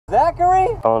Zachary?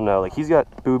 I don't know, like he's got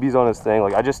boobies on his thing.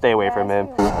 Like I just stay away from him.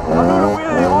 I'm doing a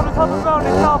wheelie on the top of the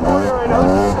mountain in California right now.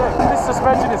 This is sick. This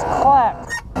suspension is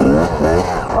clapped.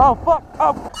 Oh fuck!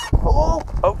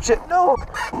 Oh shit! No!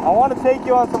 I want to take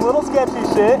you on some little sketchy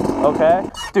shit. Okay.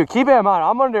 Dude, keep it in mind,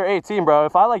 I'm under 18, bro.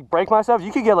 If I like break myself,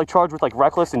 you could get like charged with like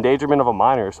reckless endangerment of a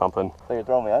minor or something. So you're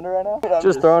throwing me under right now?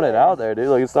 Just throwing it out there, dude.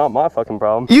 Like it's not my fucking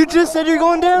problem. You just said you're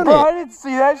going down Bro, I didn't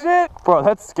see that shit. Bro,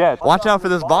 that's sketch. Watch out for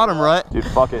this bottom rut. Dude,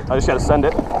 fuck it. I just gotta send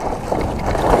it.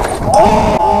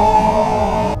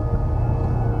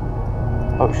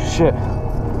 Oh shit.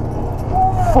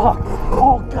 Fuck.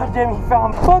 Oh goddamn, he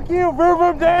found me. Fuck you, Vroom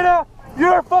Vroom Dana.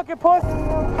 You're a fucking pussy.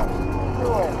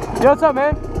 Yo, what's up,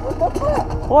 man? What the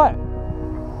fuck? What?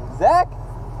 Zach?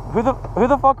 Who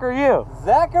the fuck are you?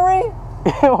 Zachary?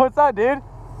 What's up, dude?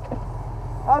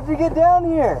 How'd you get down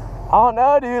here? I don't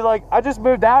know, dude. Like, I just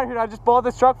moved out here and I just bought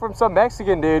this truck from some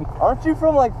Mexican dude. Aren't you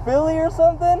from like Philly or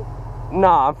something?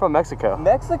 Nah, I'm from Mexico.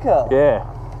 Mexico? Yeah.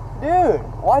 Dude,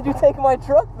 why'd you take my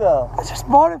truck though? I just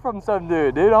bought it from some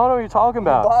dude, I don't know what you're talking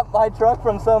about. You bought my truck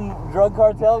from some drug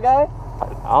cartel guy?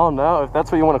 I don't know if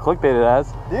that's what you want to clickbait it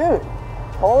as. Dude,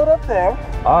 pull it up there.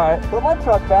 Alright. Put my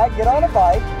truck back, get on a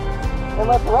bike, and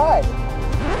let's ride.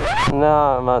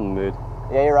 Nah, I'm not in the mood.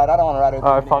 Yeah, you're right. I don't want to ride with you.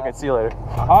 Alright, fuck it. See you later.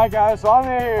 Alright, guys. So I'm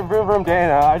here in Vroom Vroom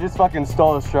Dana. I just fucking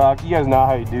stole this truck. You guys know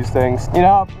how you do things. You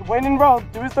know, when in Rome,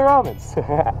 do as the Romans.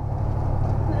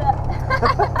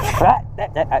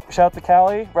 Shout out to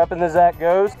Callie, repping the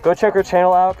ZackGoes. Go check her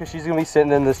channel out because she's gonna be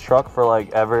sitting in this truck for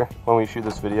like ever when we shoot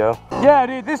this video. Yeah,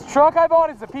 dude, this truck I bought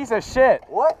is a piece of shit.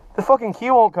 What? The fucking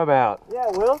key won't come out. Yeah,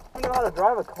 Will, you know how to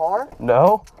drive a car?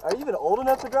 No. Are you even old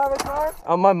enough to drive a car?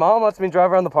 My mom lets me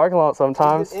drive around the parking lot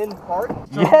sometimes. Is it in park?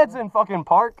 Yeah, it's in fucking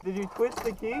park. Did you twitch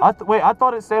the key? Wait, I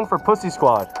thought it stood for Pussy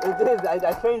Squad. It is.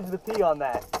 I changed the P on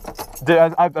that. Dude,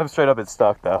 I'm straight up, it's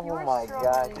stuck though. Oh my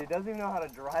god, dude, doesn't even know how to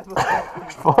drive a fucking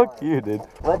Fuck you, dude.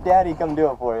 Let daddy come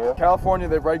do it for you. California,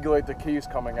 they regulate the keys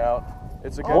coming out.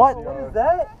 It's against What? What is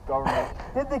that? government.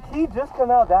 Did the key just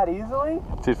come out that easily?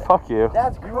 Dude, fuck you.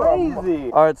 That's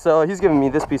crazy. Alright, so he's giving me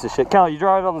this piece of shit. Callie, you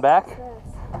drive on the back? Yes.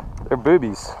 They're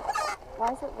boobies.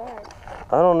 Why is it red?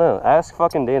 I don't know. Ask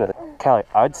fucking Dana. Callie,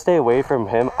 I'd stay away from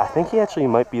him. I think he actually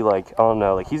might be like, I don't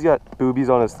know, like he's got boobies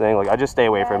on his thing. Like I just stay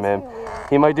away from him.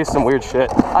 He might do some weird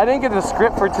shit. I didn't get the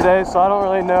script for today, so I don't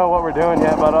really know what we're doing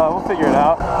yet, but we'll figure it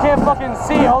out. Can't fucking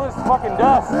see all this fucking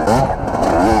dust.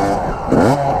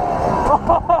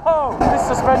 Oh, this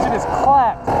suspension is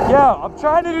clapped. Yo, I'm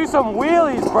trying to do some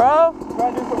wheelies, bro.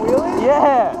 Trying to do some wheelies?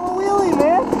 Yeah. Do a wheelie,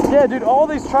 man. Yeah, dude, all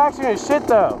these traction is shit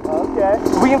though. Okay.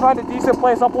 If we can find a decent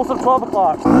place, I'll pull some 12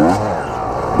 o'clocks.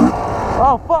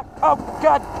 Oh, fuck. Oh,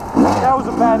 God. That was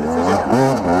a bad decision.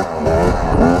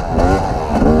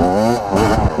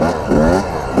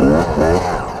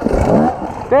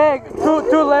 Dang,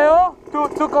 tu leo?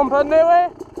 Tu comprende, güey?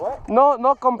 What?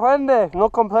 No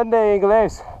comprende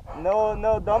inglés.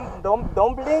 No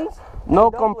dumplings? No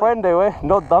comprende, güey.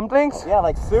 No dumplings? Yeah,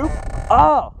 like soup?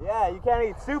 Oh. Yeah, you can't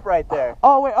eat soup right there.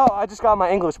 Oh, wait. Oh, I just got my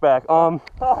English back. Oh,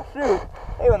 shoot.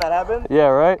 Hey, when that happened. Yeah,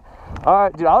 right?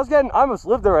 Alright, dude, I almost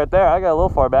lived it right there. I got a little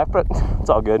far back, but it's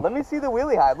all good. Let me see the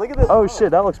wheelie hide. Look at this. Oh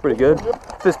shit, that looks pretty good.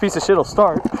 This piece of shit will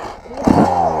start. We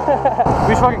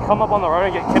should fucking come up on the road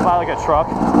and get hit by like a truck.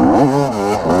 Woo!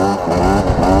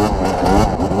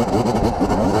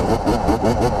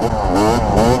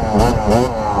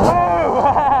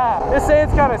 This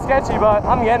sand's kind of sketchy, but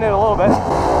I'm getting it a little bit.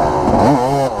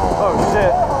 Oh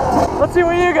shit. Let's see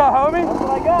what you got, homie. That's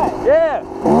what I got. Yeah.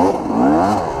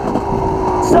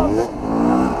 Something.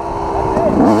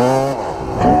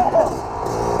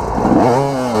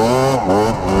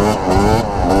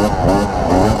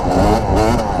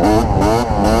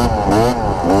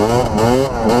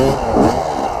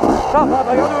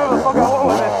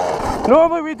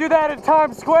 Normally we do that in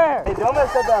Times Square. Hey, don't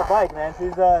mess up that bike, man.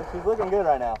 She's looking good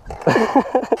right now. Don't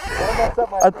mess up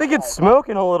my I think it's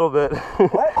smoking a little bit.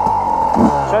 What?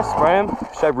 Should I spray him?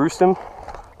 Should I roost him?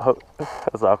 Oh,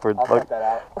 that was awkward. I'll cut that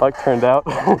out. Bike turned out.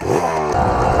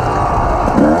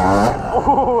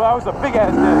 Oh, that was a big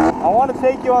ass dick. I want to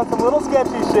take you on some little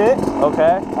sketchy shit.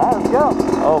 Okay. Alright, let's go.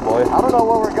 Oh boy. I don't know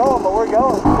where we're going, but we're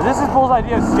going. Is this his bull's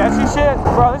idea of sketchy shit?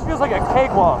 Bro, this feels like a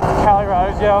cakewalk. Cali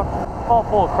riders, yo. All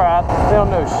full of crap. They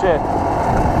don't know shit.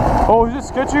 Oh, is this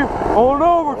sketchy? Oh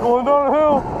no, we're going down a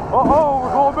hill. Uh-oh,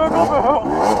 we're going back up a hill.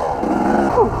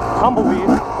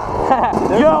 Tumbleweed.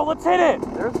 Yo, let's hit it.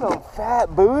 There's some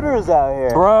fat booters out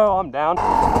here. Bro, I'm down.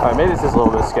 All right, maybe this is a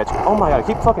little bit sketchy. Oh my God, I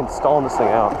keep fucking stalling this thing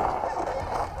out.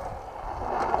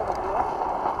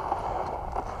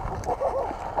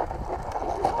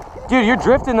 Dude, you're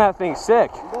drifting that thing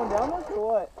sick. You going down this or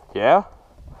what? Yeah?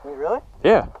 Wait, really?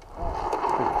 Yeah.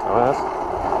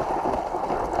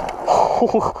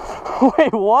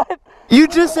 Wait, what? You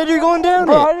just said you're going down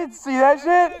Bro, I it. didn't see that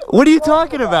shit. What are you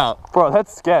talking about? Bro,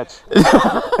 that's sketch.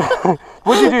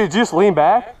 What'd you do? Did you just lean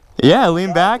back? Yeah,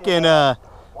 lean back and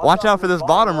watch out for this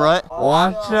bottom rut.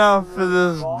 Watch out for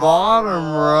this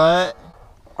bottom rut.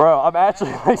 Bro, I'm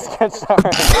actually like sketched out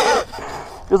right now.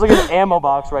 There's like an ammo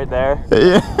box right there.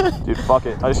 Yeah. Dude, fuck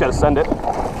it. I just gotta send it.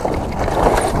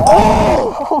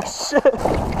 Oh shit.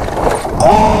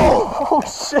 Oh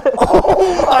shit.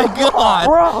 Oh my god.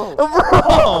 Bro.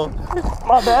 Bro.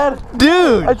 My bad.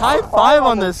 Dude, high five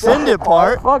on the send it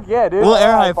part. Fuck yeah, dude. We'll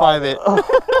air high five it.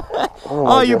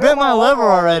 Oh, you bit my liver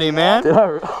already, man.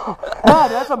 Nah, dude,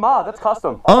 that's a mod. That's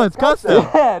custom. Oh, it's custom.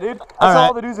 Yeah, dude. That's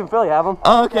all the dudes in Philly have them.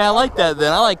 Oh, okay, I like that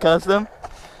then. I like custom.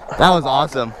 That was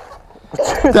awesome.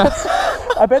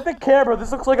 I bet the camera,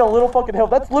 this looks like a little fucking hill.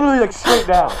 That's literally like straight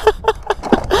down.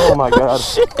 Oh my god.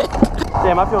 Shit.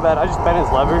 Damn, I feel bad. I just bent his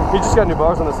lever. He just got new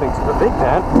bars on this thing too. A big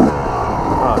bent.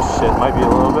 Oh shit, might be a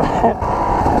little bit.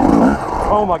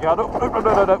 Oh my god.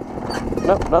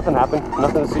 Nope, nothing happened.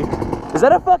 Nothing to see. Is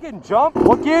that a fucking jump?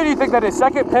 What gear do you think that is?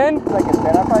 Second pin? Second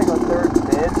pin. I'd probably go third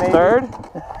mid, maybe. Third?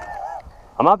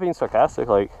 I'm not being sarcastic,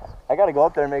 like. I gotta go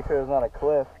up there and make sure there's not a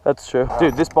cliff. That's true.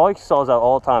 Dude, this bike stalls out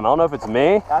all the time. I don't know if it's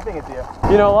me. I think it's you.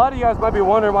 You know, a lot of you guys might be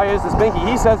wondering why he is this binky.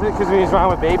 He says it because when he's around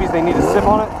with babies, they need to sip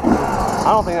on it.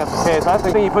 I don't think that's the case. I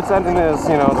think he puts that in his,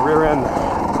 you know, the rear end.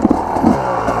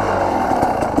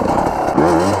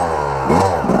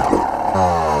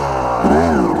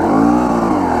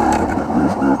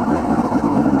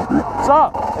 What's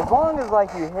up? As long as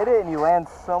like you hit it and you land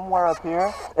somewhere up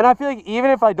here. And I feel like even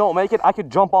if I don't make it, I could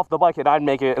jump off the bike and I'd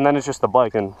make it, and then it's just the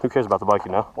bike, and who cares about the bike,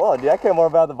 you know? Well, dude, I care more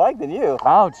about the bike than you.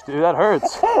 Ouch, dude, that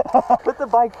hurts. Put the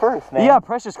bike first, man. You got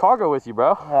precious cargo with you,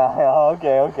 bro.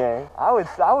 Okay. I would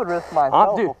risk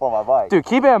myself before my bike. Dude,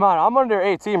 keep it in mind, I'm under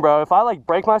 18, bro. If I like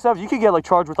break myself, you could get like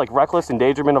charged with like reckless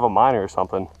endangerment of a minor or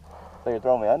something. So you're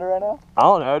throwing me under right now? I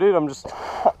don't know, dude. I'm just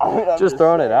just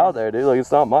throwing it out there, dude. Like,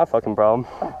 it's not my fucking problem.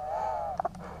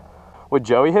 Would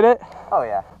Joey hit it? Oh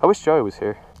yeah. I wish Joey was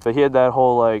here. But he had that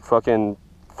whole like fucking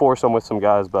foursome with some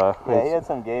guys, but yeah, he had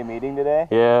some gay meeting today.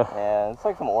 Yeah. Yeah, it's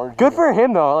like some orgy. Good for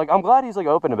him though. Like, I'm glad he's like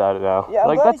open about it now. Yeah,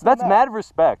 like that's mad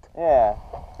respect. Yeah.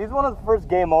 He's one of the first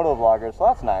gay moto vloggers, so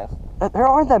that's nice. There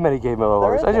aren't that many gay moto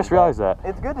vloggers. I just realized that.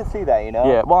 It's good to see that, you know?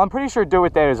 Yeah, well, I'm pretty sure Do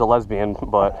It Dan is a lesbian,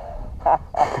 but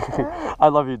I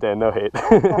love you, Dan. No hate.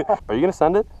 Are you gonna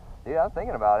send it? Yeah, I'm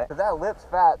thinking about it. Cause that lip's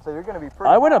fat, so you're gonna be pretty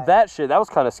I went high. up that shit. That was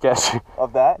kind of sketchy.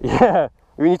 Of that? Yeah.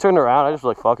 When you turned around, I just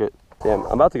was like, fuck it. Damn,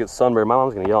 I'm about to get sunburned. My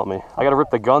mom's gonna yell at me. I gotta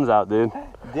rip the guns out, dude.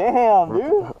 Damn,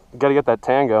 dude. Gotta get that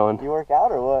tan going. You work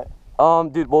out or what?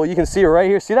 Dude, well, you can see it right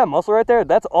here. See that muscle right there?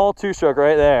 That's all two-stroke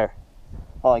right there.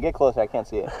 Hold on, get closer. I can't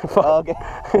see it. Oh, okay.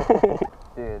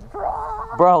 Dude.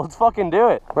 Bro, let's fucking do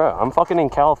it. Bro, I'm fucking in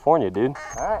California, dude.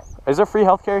 Alright. Is there free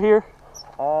healthcare here?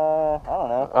 I don't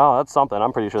know. Oh, that's something.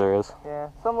 I'm pretty sure there is. Yeah,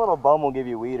 some little bum will give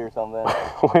you weed or something.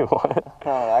 Wait, what? I don't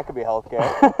know, that could be healthcare.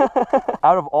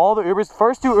 Out of all the Ubers,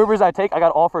 first 2 Ubers I take, I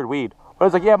got offered weed. But I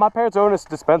was like, yeah, my parents own a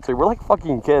dispensary. We're like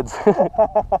fucking kids.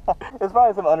 It's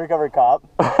probably some undercover cop.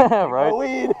 Right? No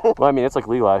weed. Well, I mean, it's like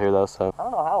legal out here though, so. I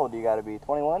don't know how old you gotta be.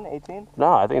 21, 18?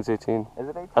 No, I think it's 18. Is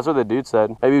it 18? That's what the dude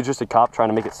said. Maybe he was just a cop trying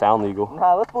to make it sound legal.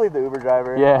 Nah, let's believe the Uber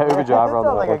driver. Yeah, Uber driver on That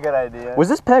the sounds like one. a good idea. Was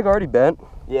this peg already bent?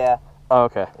 Yeah. Oh,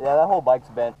 okay. Yeah, that whole bike's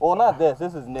bent. Well, not this.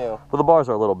 This is new. Well, the bars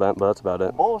are a little bent, but that's about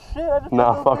it. Bullshit. I just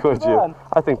Nah, put fuck those with pictures you. on.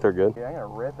 I think they're good. Dude, I'm gonna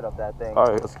rip it up that thing. All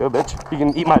right, let's go, bitch. You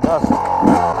can eat my dust.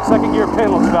 Second gear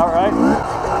pin looks about right.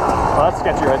 Oh, that's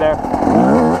sketchy right there.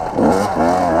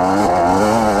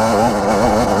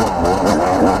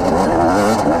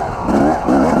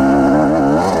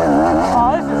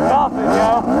 Oh, this is nothing,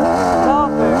 yo.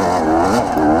 Nothing.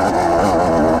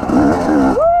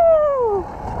 Woo!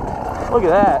 Look at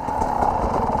that.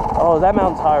 Oh, that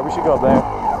mountain's higher. We should go up there.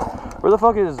 Where the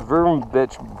fuck is Vroom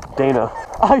bitch Dana?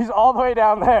 Oh, he's all the way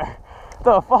down there.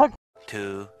 The fuck?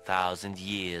 2,000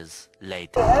 years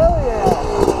later. Hell yeah.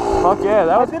 Fuck yeah,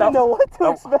 that was. I didn't know what to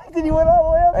expect, and you went all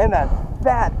the way up. And that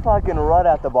fat fucking rut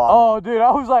at the bottom. Oh, dude, I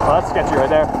was like, oh, that's sketchy right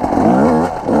there.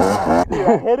 Dude,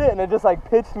 I hit it, and it just like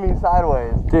pitched me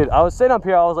sideways. Dude, I was sitting up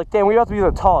here. I was like, damn, we have to be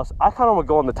the tallest. I kind of want to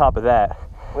go on the top of that.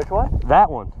 Which one? That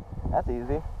one. That's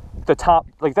easy. The top,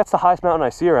 like that's the highest mountain I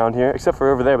see around here, except for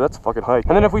over there, but that's a fucking hike.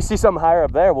 And then if we see something higher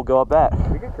up there, we'll go up that.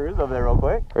 We can cruise over there real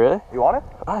quick. Really? You want it?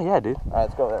 Oh, yeah, dude. All right,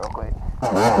 let's go there real quick.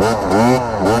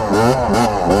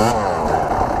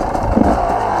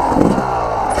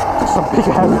 Some big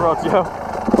ass roads, yo.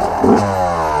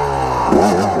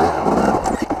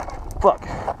 Fuck.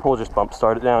 We'll just bump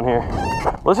start it down here.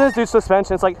 Listen to this dude's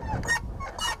suspension. It's like,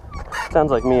 Sounds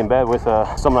like me in bed with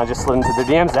someone I just slid into their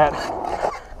DMs at.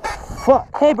 Fuck.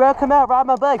 Hey bro, come out, ride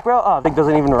my bike, bro. Oh, thing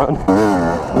doesn't even run.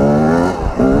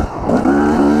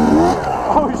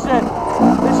 Oh shit,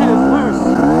 this shit is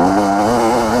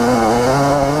loose.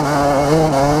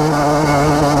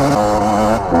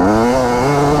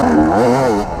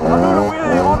 I'm doing a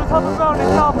wheelie on the top of the mountain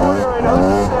in California right now. This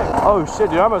is sick. Oh shit,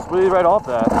 dude, I almost wheelied right off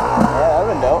that. Yeah, that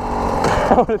would've been dope.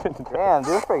 That would've been Damn,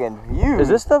 dude, friggin' view. Is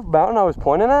this the mountain I was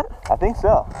pointing at? I think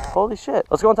so. Holy shit.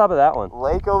 Let's go on top of that one.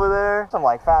 Lake over there. Some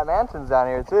like fat mansions down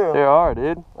here too. There are,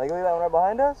 dude. Like, look at that one right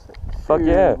behind us. Fuck Dude,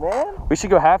 yeah. man. We should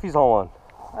go halfies on one.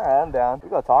 Alright, I'm down. We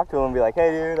go talk to him and be like,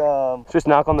 hey dude, Just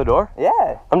knock on the door?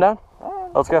 yeah. I'm down.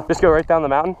 Alright. Let's go. Just go right down the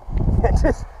mountain.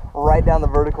 Just right down the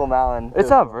vertical mountain. It's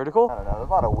not vertical. I don't know, there's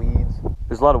a lot of weeds.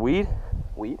 There's a lot of weed.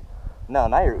 Weed? No,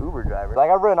 not your Uber driver. Like,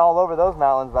 I've ridden all over those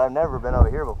mountains, but I've never been over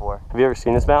here before. Have you ever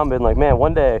seen this mountain? Been like, man,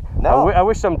 one day, No. I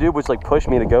wish some dude would like push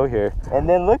me to go here. And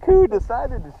then look who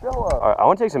decided to show up. All right, I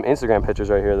want to take some Instagram pictures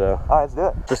right here though. Alright, let's do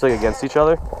it. Just like against each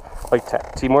other, like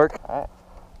teamwork. Alright.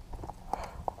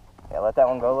 Yeah, let that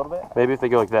one go a little bit. Maybe if they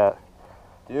go like that.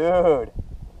 Dude.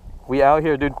 We out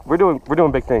here, dude. We're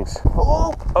doing big things.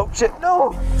 Oh, Oh shit, no.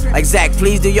 Like Zach,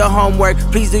 please do your homework.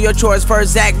 Please do your chores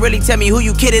first. Zach, really tell me who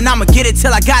you kidding. I'ma get it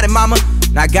till I got it, mama.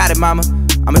 I got it, mama.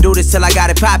 I'ma do this till I got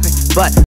it poppin'. But